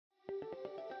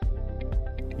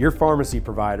Your pharmacy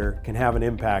provider can have an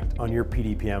impact on your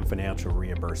PDPM financial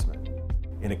reimbursement.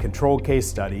 In a controlled case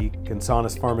study,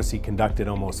 Consonus Pharmacy conducted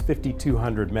almost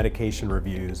 5,200 medication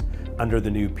reviews under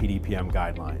the new PDPM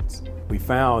guidelines. We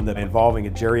found that involving a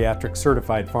geriatric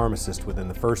certified pharmacist within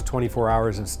the first 24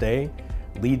 hours of stay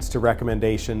leads to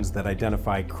recommendations that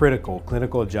identify critical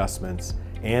clinical adjustments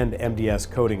and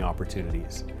MDS coding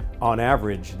opportunities. On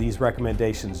average, these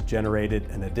recommendations generated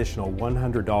an additional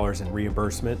 $100 in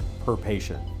reimbursement per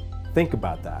patient. Think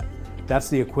about that. That's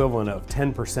the equivalent of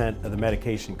 10% of the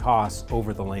medication costs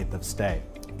over the length of stay.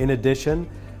 In addition,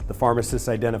 the pharmacist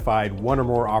identified one or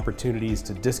more opportunities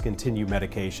to discontinue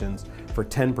medications for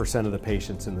 10% of the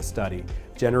patients in the study,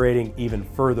 generating even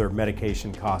further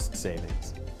medication cost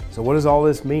savings. So what does all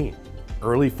this mean?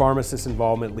 Early pharmacist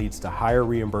involvement leads to higher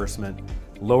reimbursement,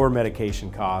 lower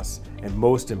medication costs, and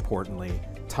most importantly,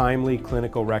 timely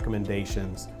clinical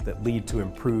recommendations that lead to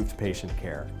improved patient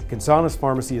care. Consonus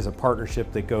Pharmacy is a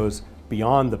partnership that goes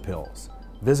beyond the pills.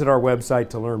 Visit our website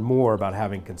to learn more about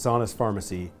having Consonus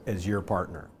Pharmacy as your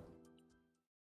partner.